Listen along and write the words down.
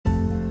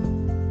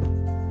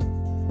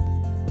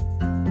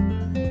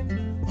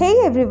Hey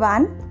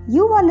everyone,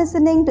 you are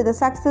listening to the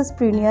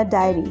Successpreneur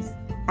Diaries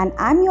and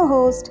I'm your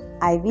host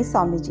Ivy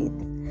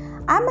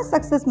Somijit. I'm a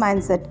success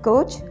mindset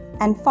coach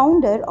and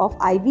founder of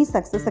Ivy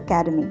Success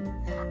Academy.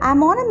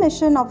 I'm on a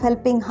mission of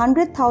helping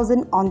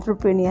 100,000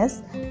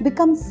 entrepreneurs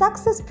become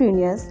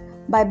successpreneurs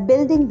by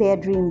building their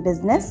dream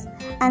business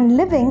and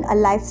living a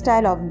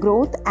lifestyle of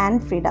growth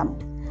and freedom.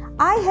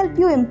 I help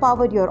you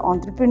empower your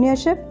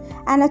entrepreneurship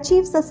and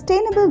achieve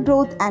sustainable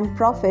growth and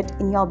profit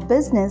in your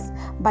business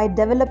by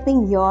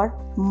developing your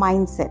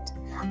mindset.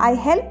 I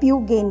help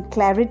you gain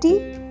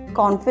clarity,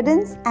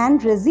 confidence,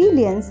 and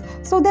resilience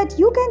so that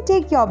you can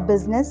take your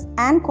business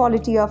and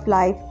quality of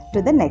life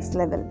to the next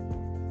level.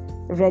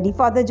 Ready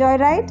for the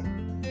joyride?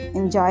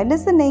 Enjoy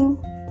listening.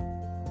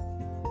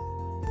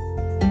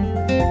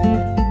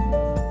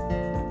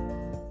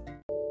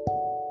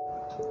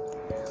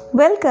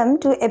 Welcome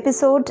to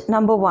episode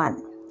number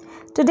 1.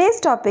 Today's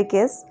topic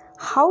is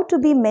how to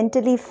be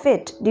mentally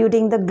fit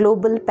during the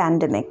global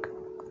pandemic.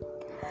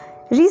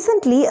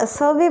 Recently, a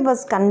survey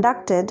was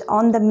conducted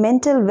on the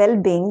mental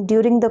well-being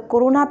during the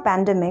corona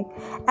pandemic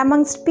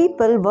amongst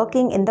people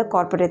working in the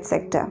corporate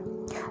sector.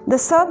 The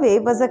survey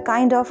was a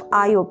kind of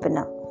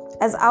eye-opener,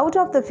 as out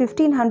of the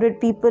 1,500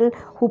 people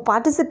who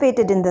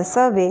participated in the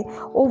survey,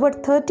 over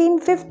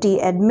 1,350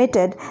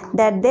 admitted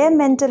that their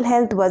mental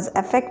health was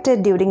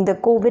affected during the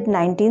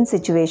COVID-19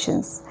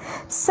 situations.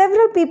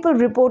 Several people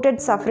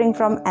reported suffering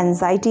from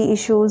anxiety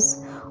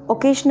issues,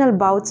 occasional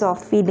bouts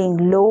of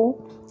feeling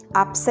low,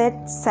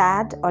 upset,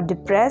 sad, or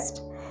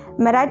depressed.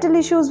 Marital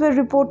issues were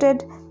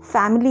reported,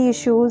 family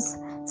issues.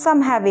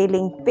 Some have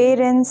ailing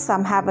parents,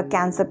 some have a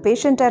cancer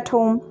patient at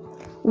home.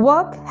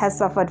 Work has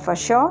suffered for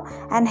sure,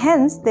 and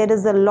hence there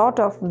is a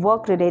lot of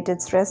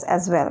work-related stress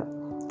as well.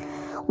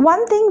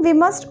 One thing we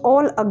must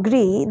all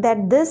agree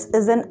that this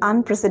is an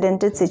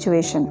unprecedented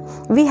situation.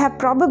 We have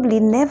probably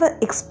never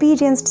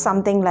experienced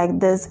something like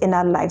this in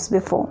our lives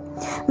before.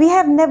 We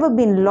have never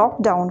been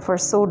locked down for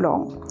so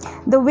long.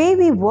 The way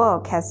we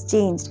work has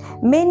changed.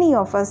 Many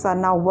of us are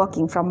now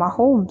working from our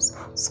homes.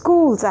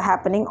 Schools are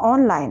happening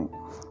online.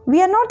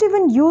 We are not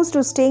even used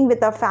to staying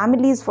with our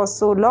families for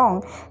so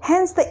long,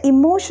 hence the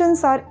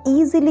emotions are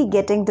easily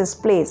getting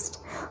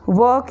displaced.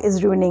 Work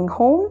is ruining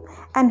home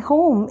and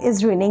home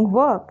is ruining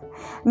work.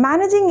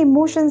 Managing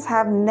emotions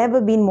have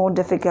never been more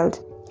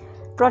difficult.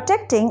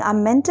 Protecting our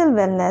mental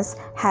wellness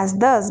has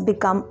thus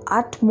become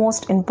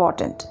utmost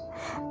important.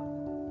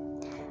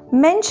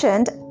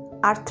 Mentioned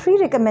are 3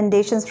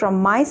 recommendations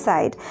from my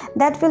side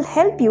that will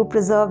help you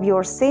preserve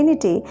your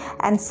sanity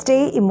and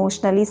stay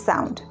emotionally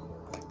sound.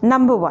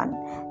 Number 1.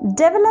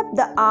 Develop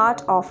the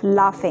art of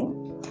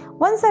laughing.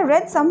 Once I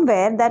read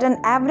somewhere that an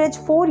average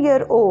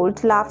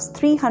 4-year-old laughs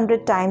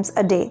 300 times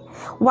a day,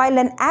 while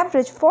an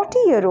average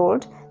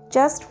 40-year-old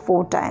just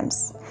 4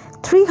 times.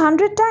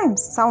 300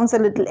 times sounds a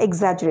little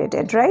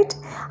exaggerated, right?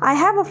 I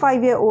have a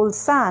 5-year-old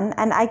son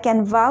and I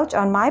can vouch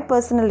on my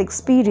personal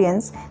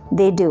experience,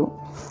 they do.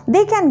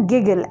 They can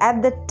giggle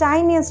at the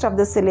tiniest of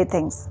the silly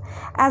things.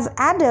 As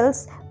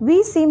adults,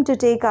 we seem to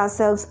take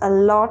ourselves a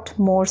lot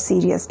more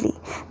seriously.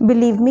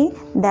 Believe me,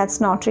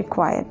 that's not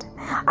required.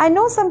 I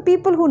know some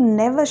people who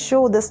never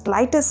show the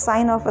slightest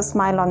sign of a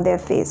smile on their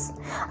face.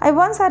 I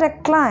once had a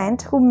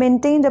client who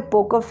maintained a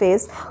poker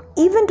face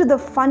even to the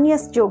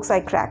funniest jokes I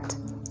cracked.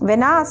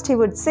 When asked, he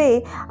would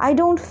say, "I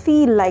don't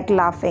feel like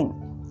laughing."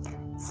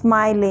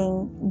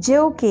 Smiling,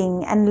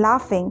 joking, and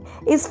laughing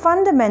is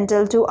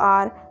fundamental to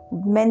our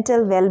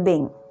mental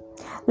well-being.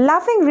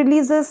 Laughing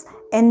releases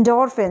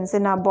endorphins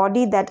in our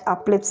body that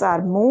uplifts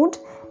our mood,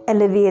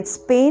 alleviates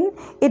pain,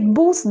 it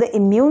boosts the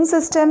immune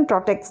system,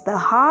 protects the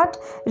heart,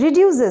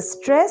 reduces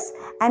stress,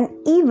 and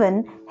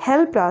even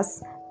helps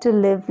us to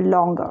live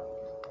longer.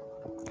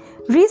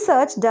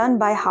 Research done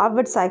by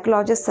Harvard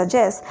psychologists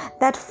suggests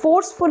that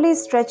forcefully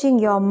stretching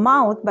your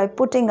mouth by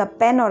putting a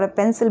pen or a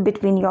pencil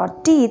between your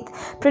teeth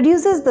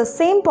produces the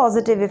same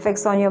positive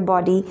effects on your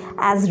body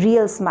as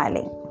real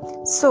smiling.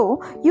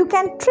 So, you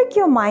can trick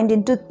your mind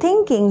into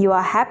thinking you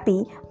are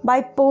happy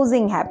by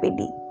posing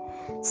happily.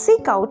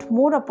 Seek out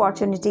more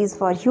opportunities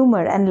for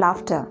humor and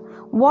laughter.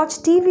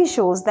 Watch TV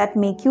shows that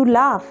make you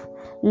laugh.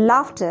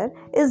 Laughter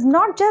is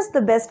not just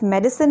the best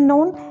medicine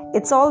known,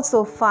 it's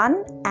also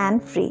fun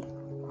and free.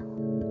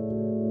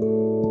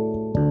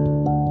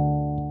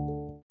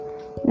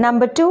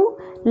 Number 2,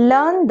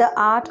 learn the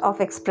art of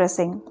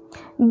expressing.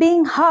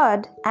 Being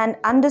heard and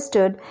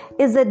understood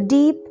is a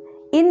deep,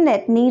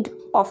 innate need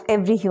of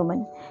every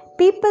human.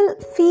 People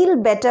feel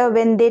better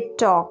when they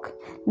talk.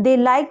 They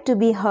like to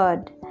be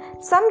heard.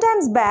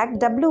 Sometimes back,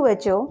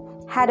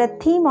 WHO had a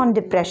theme on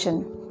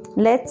depression.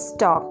 Let's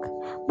talk.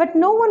 But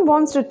no one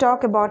wants to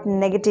talk about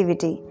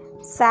negativity,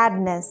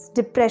 sadness,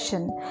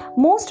 depression.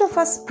 Most of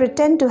us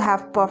pretend to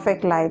have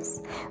perfect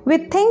lives. We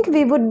think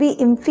we would be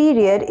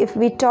inferior if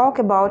we talk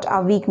about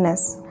our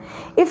weakness.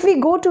 If we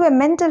go to a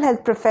mental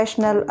health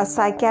professional, a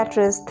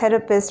psychiatrist,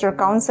 therapist, or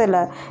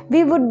counselor,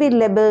 we would be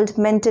labeled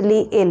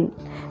mentally ill.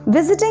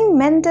 Visiting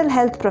mental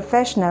health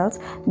professionals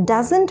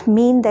doesn't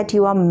mean that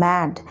you are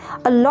mad.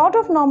 A lot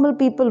of normal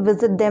people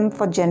visit them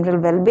for general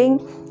well-being,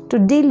 to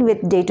deal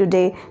with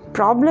day-to-day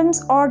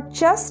problems or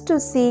just to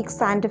seek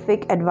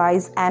scientific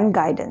advice and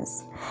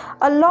guidance.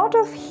 A lot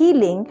of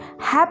healing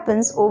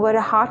happens over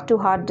a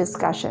heart-to-heart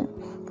discussion.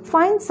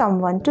 Find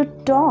someone to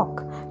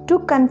talk, to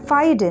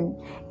confide in.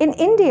 In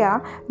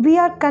India, we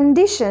are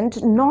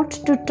conditioned not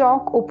to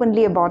talk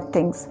openly about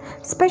things.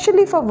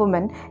 Especially for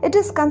women, it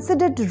is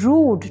considered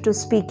rude to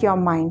speak your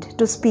mind,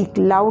 to speak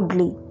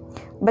loudly.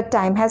 But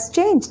time has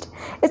changed.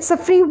 It's a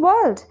free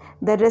world.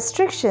 The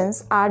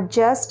restrictions are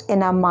just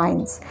in our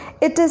minds.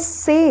 It is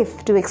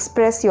safe to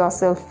express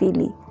yourself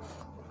freely.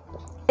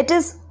 It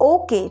is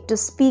okay to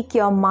speak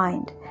your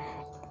mind.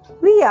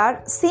 We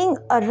are seeing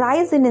a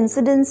rise in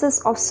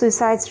incidences of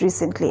suicides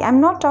recently.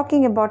 I'm not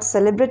talking about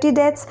celebrity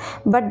deaths,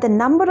 but the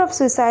number of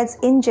suicides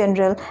in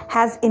general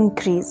has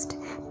increased.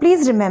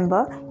 Please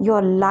remember,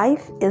 your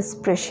life is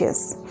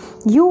precious.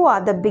 You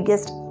are the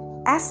biggest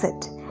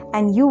asset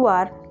and you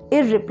are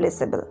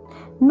irreplaceable.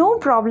 No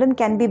problem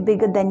can be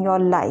bigger than your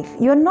life.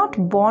 You're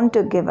not born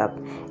to give up.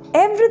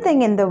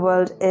 Everything in the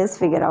world is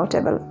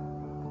figure-outable.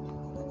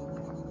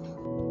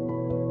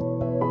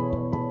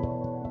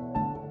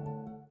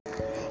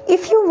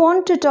 If you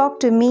want to talk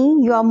to me,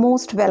 you are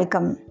most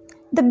welcome.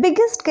 The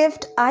biggest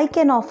gift I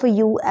can offer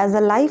you as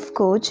a life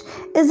coach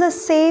is a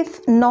safe,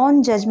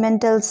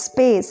 non-judgmental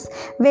space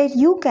where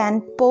you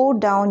can pour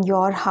down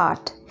your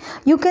heart.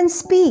 You can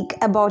speak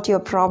about your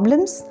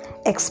problems,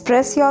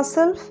 express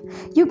yourself.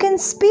 You can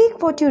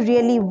speak what you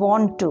really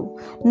want to,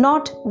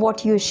 not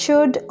what you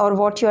should or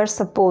what you are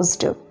supposed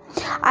to.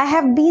 I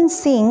have been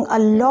seeing a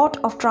lot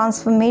of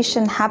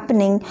transformation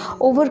happening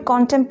over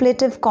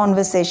contemplative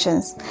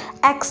conversations.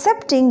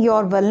 Accepting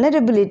your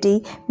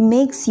vulnerability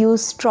makes you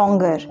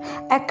stronger.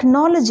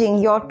 Acknowledging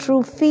your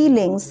true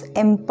feelings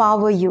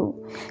empower you.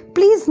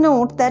 Please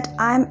note that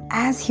I am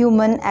as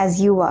human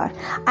as you are.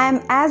 I am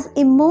as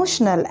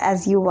emotional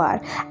as you are.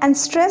 And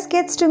stress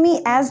gets to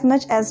me as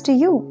much as to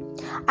you.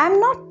 I am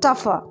not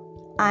tougher.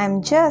 I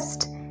am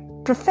just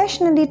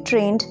professionally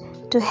trained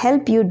to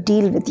help you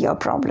deal with your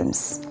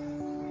problems.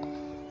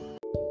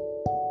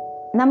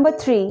 Number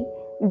 3,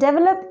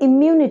 develop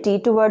immunity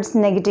towards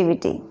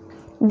negativity.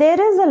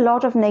 There is a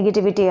lot of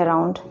negativity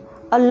around,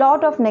 a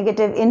lot of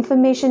negative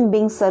information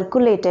being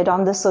circulated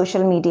on the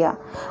social media.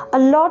 A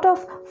lot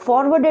of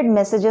forwarded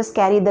messages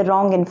carry the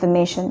wrong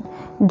information.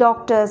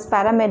 Doctors,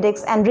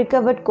 paramedics, and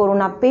recovered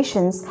corona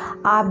patients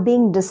are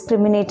being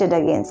discriminated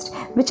against,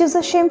 which is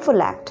a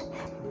shameful act.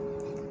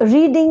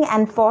 Reading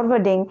and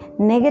forwarding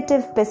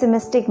negative,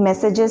 pessimistic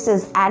messages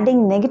is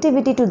adding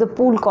negativity to the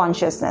pool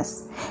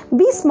consciousness.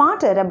 Be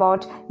smarter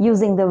about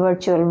using the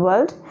virtual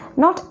world.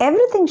 Not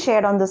everything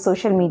shared on the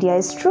social media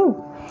is true.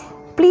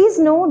 Please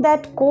know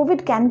that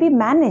COVID can be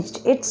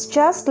managed. It's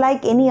just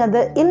like any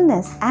other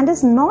illness and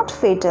is not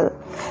fatal.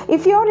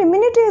 If your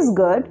immunity is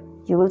good,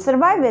 you will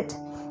survive it.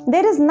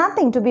 There is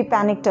nothing to be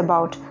panicked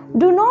about.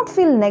 Do not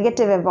feel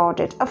negative about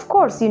it. Of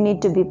course, you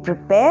need to be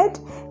prepared.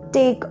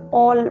 Take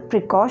all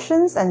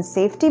precautions and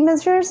safety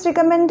measures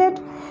recommended.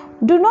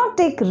 Do not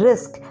take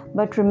risk,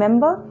 but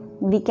remember,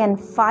 we can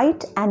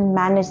fight and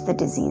manage the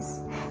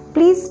disease.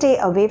 Please stay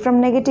away from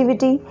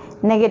negativity,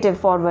 negative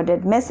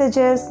forwarded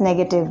messages,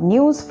 negative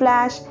news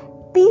flash,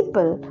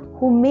 people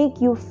who make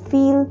you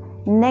feel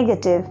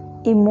negative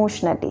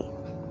emotionally.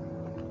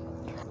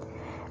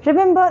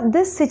 Remember,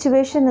 this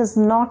situation is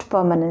not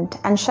permanent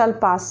and shall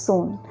pass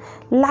soon.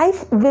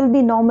 Life will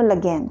be normal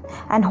again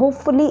and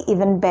hopefully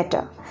even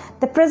better.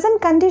 The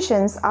present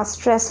conditions are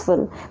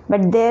stressful,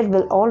 but there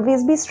will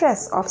always be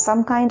stress of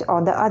some kind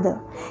or the other.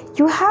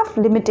 You have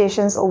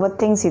limitations over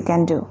things you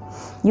can do.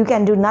 You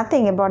can do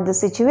nothing about the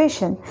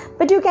situation,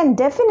 but you can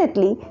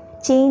definitely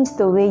change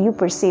the way you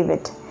perceive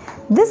it.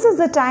 This is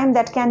the time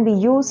that can be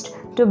used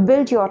to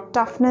build your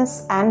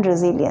toughness and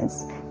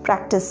resilience.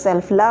 Practice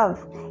self-love.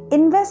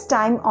 Invest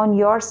time on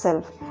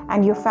yourself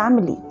and your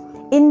family.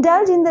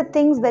 Indulge in the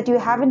things that you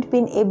haven't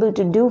been able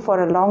to do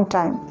for a long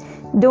time.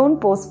 Don't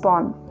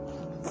postpone.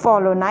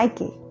 Follow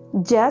Nike.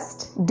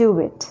 Just do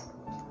it.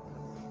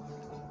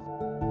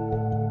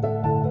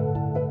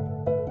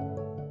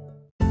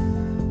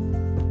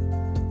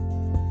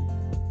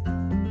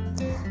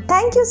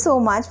 Thank you so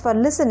much for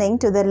listening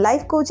to the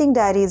Life Coaching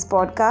Diaries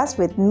podcast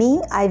with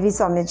me, Ivy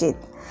Somyajit.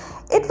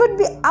 It would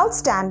be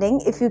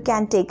outstanding if you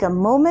can take a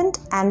moment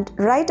and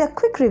write a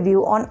quick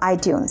review on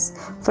iTunes.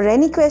 For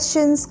any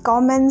questions,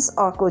 comments,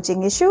 or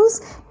coaching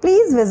issues,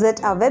 please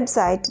visit our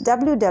website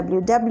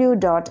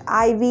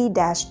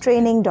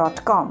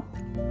www.iv-training.com.